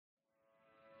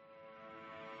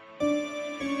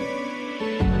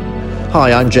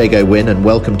Hi, I'm Jago Wynn and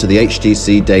welcome to the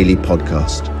HTC Daily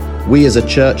Podcast. We as a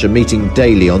church are meeting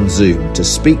daily on Zoom to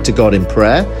speak to God in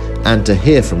prayer and to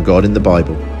hear from God in the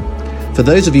Bible. For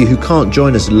those of you who can't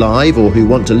join us live or who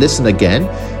want to listen again,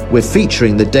 we're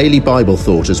featuring the Daily Bible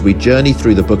Thought as we journey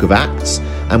through the book of Acts,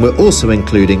 and we're also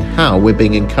including how we're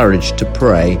being encouraged to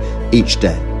pray each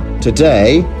day.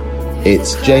 Today,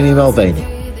 it's Jamie Mulvaney.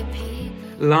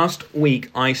 Last week,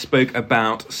 I spoke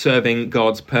about serving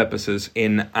God's purposes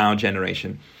in our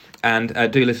generation,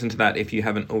 and do listen to that if you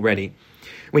haven't already.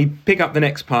 We pick up the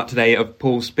next part today of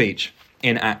Paul's speech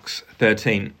in Acts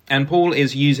 13, and Paul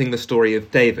is using the story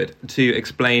of David to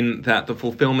explain that the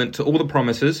fulfillment to all the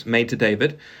promises made to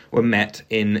David were met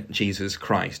in Jesus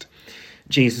Christ.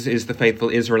 Jesus is the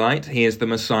faithful Israelite, he is the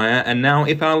Messiah, and now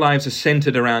if our lives are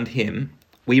centered around him,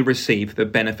 we receive the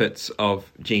benefits of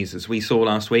Jesus. We saw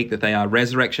last week that they are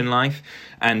resurrection life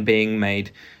and being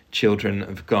made children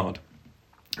of God.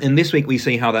 And this week we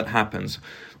see how that happens.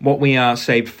 What we are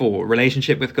saved for,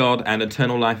 relationship with God and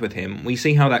eternal life with him, we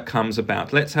see how that comes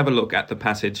about. Let's have a look at the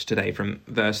passage today from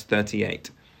verse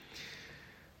 38.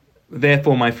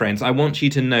 Therefore, my friends, I want you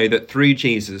to know that through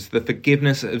Jesus, the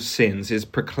forgiveness of sins is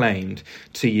proclaimed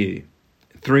to you.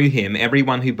 Through him,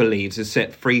 everyone who believes is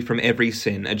set free from every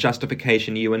sin, a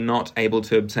justification you were not able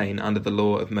to obtain under the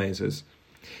law of Moses.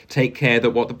 Take care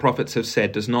that what the prophets have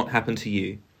said does not happen to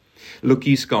you. Look,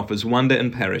 you scoffers, wonder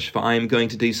and perish, for I am going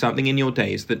to do something in your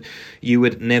days that you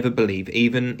would never believe,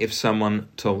 even if someone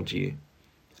told you.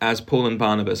 As Paul and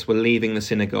Barnabas were leaving the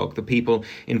synagogue, the people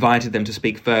invited them to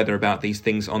speak further about these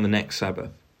things on the next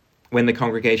Sabbath. When the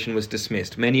congregation was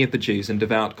dismissed, many of the Jews and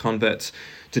devout converts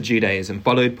to Judaism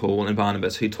followed Paul and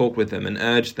Barnabas, who talked with them and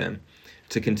urged them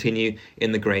to continue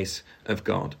in the grace of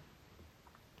God.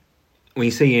 We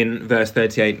see in verse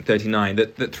 38 and 39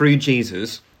 that through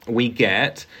Jesus we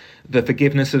get the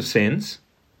forgiveness of sins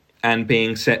and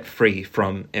being set free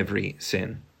from every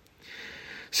sin.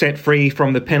 Set free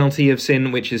from the penalty of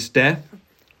sin, which is death,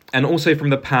 and also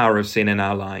from the power of sin in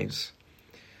our lives.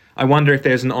 I wonder if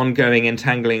there's an ongoing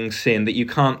entangling sin that you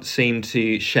can't seem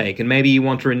to shake, and maybe you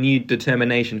want a renewed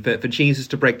determination for Jesus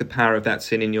to break the power of that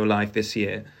sin in your life this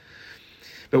year.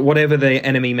 But whatever the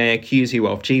enemy may accuse you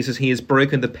of, Jesus, he has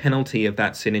broken the penalty of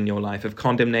that sin in your life, of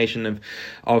condemnation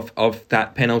of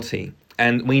that penalty.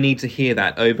 And we need to hear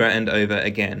that over and over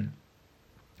again.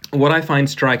 What I find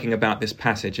striking about this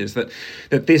passage is that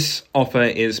this offer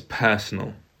is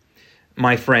personal.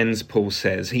 My friends, Paul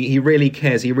says, he really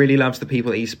cares. He really loves the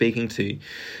people that he's speaking to.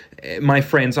 My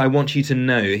friends, I want you to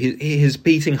know his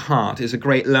beating heart is a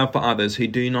great love for others who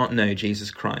do not know Jesus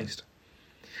Christ.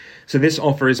 So this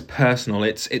offer is personal.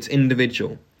 It's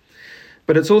individual,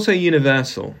 but it's also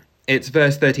universal. It's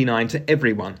verse 39 to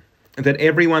everyone, that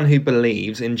everyone who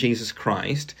believes in Jesus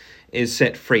Christ is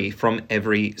set free from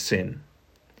every sin.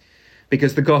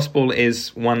 Because the gospel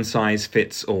is one size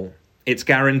fits all. It's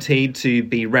guaranteed to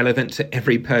be relevant to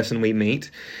every person we meet.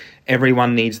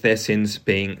 Everyone needs their sins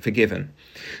being forgiven.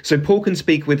 So Paul can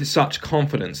speak with such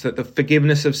confidence that the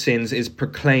forgiveness of sins is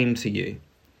proclaimed to you.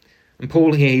 And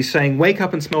Paul here, he's saying, wake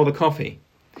up and smell the coffee.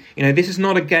 You know, this is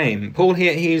not a game. Paul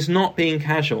here, he is not being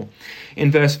casual.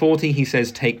 In verse 40, he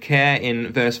says, take care.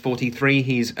 In verse 43,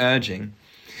 he's urging.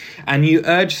 And you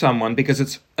urge someone because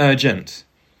it's urgent.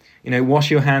 You know, wash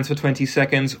your hands for 20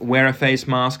 seconds, wear a face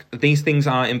mask. These things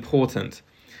are important.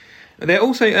 They're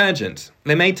also urgent.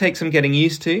 They may take some getting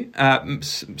used to.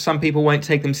 Some people won't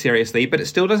take them seriously, but it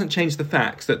still doesn't change the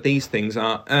facts that these things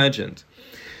are urgent.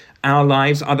 Our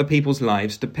lives, other people's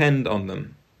lives, depend on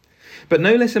them. But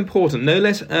no less important, no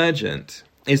less urgent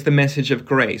is the message of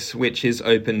grace, which is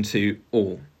open to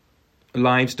all.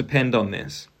 Lives depend on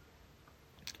this.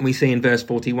 We see in verse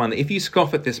 41 that if you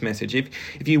scoff at this message,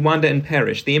 if you wonder and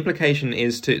perish, the implication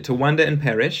is to wonder and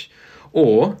perish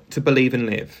or to believe and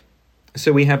live.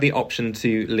 So we have the option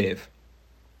to live.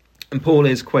 And Paul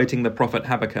is quoting the prophet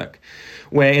Habakkuk,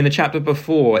 where in the chapter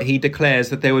before he declares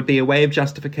that there would be a way of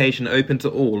justification open to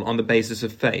all on the basis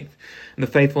of faith. And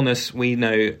the faithfulness we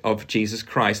know of Jesus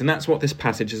Christ. And that's what this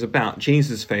passage is about,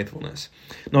 Jesus' faithfulness.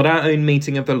 Not our own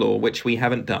meeting of the law, which we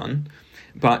haven't done,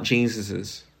 but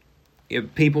Jesus's.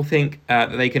 People think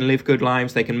that they can live good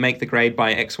lives, they can make the grade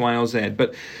by X, Y, or Z.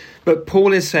 But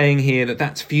Paul is saying here that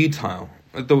that's futile.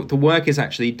 The work is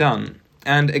actually done.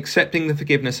 And accepting the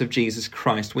forgiveness of Jesus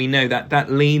Christ, we know that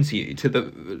leads you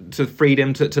to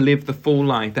freedom to live the full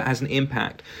life that has an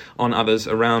impact on others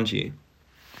around you.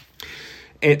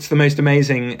 It's the most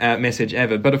amazing message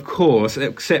ever. But of course,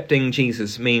 accepting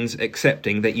Jesus means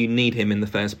accepting that you need him in the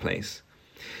first place.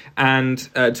 And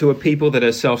to a people that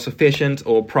are self-sufficient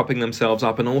or propping themselves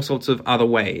up in all sorts of other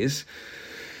ways,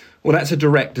 Well, that's a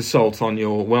direct assault on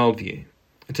your worldview.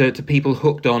 To people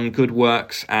hooked on good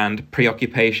works and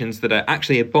preoccupations that are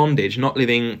actually a bondage, not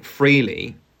living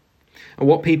freely.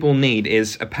 What people need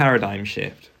is a paradigm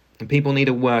shift. And people need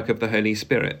a work of the Holy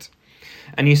Spirit.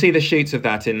 And you see the shoots of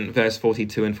that in verse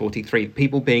 42 and 43,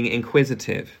 people being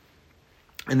inquisitive.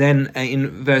 And then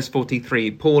in verse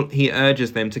 43, Paul, he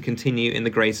urges them to continue in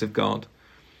the grace of God.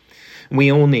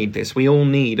 We all need this. We all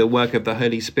need a work of the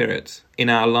Holy Spirit in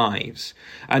our lives,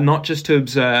 and not just to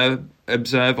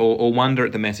observe or wonder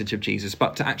at the message of Jesus,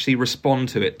 but to actually respond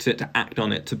to it, to act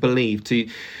on it, to believe, to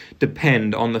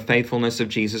depend on the faithfulness of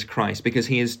Jesus Christ, because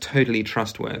he is totally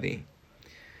trustworthy.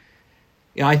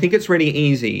 I think it's really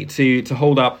easy to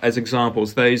hold up as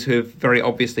examples those who have very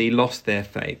obviously lost their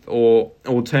faith or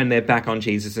turned their back on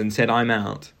Jesus and said, I'm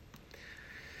out.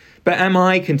 But am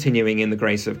I continuing in the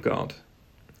grace of God,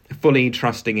 fully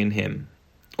trusting in him?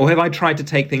 Or have I tried to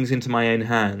take things into my own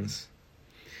hands?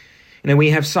 We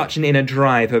have such an inner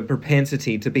drive, a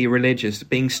propensity to be religious,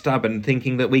 being stubborn,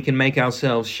 thinking that we can make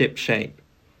ourselves ship-shape.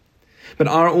 But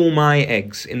are all my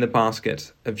eggs in the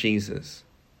basket of Jesus?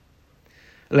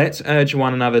 Let's urge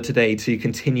one another today to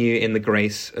continue in the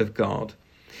grace of God.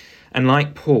 And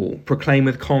like Paul, proclaim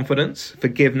with confidence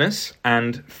forgiveness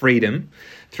and freedom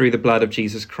through the blood of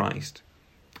Jesus Christ.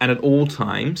 And at all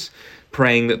times,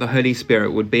 praying that the Holy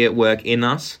Spirit would be at work in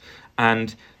us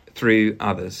and through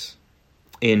others.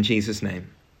 In Jesus'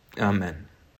 name, amen.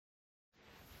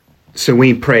 So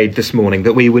we prayed this morning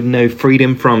that we would know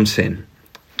freedom from sin.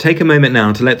 Take a moment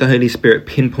now to let the Holy Spirit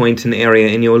pinpoint an area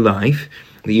in your life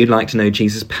that you'd like to know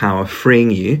Jesus' power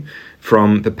freeing you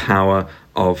from the power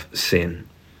of sin.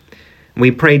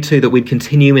 We prayed too that we'd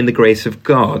continue in the grace of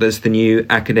God as the new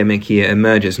academic year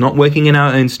emerges, not working in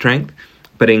our own strength,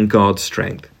 but in God's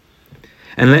strength.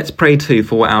 And let's pray too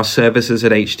for our services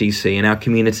at HTC and our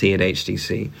community at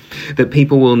HTC, that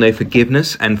people will know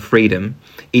forgiveness and freedom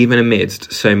even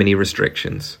amidst so many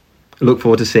restrictions. Look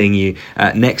forward to seeing you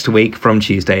next week from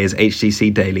Tuesday as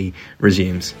HTC Daily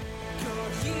resumes.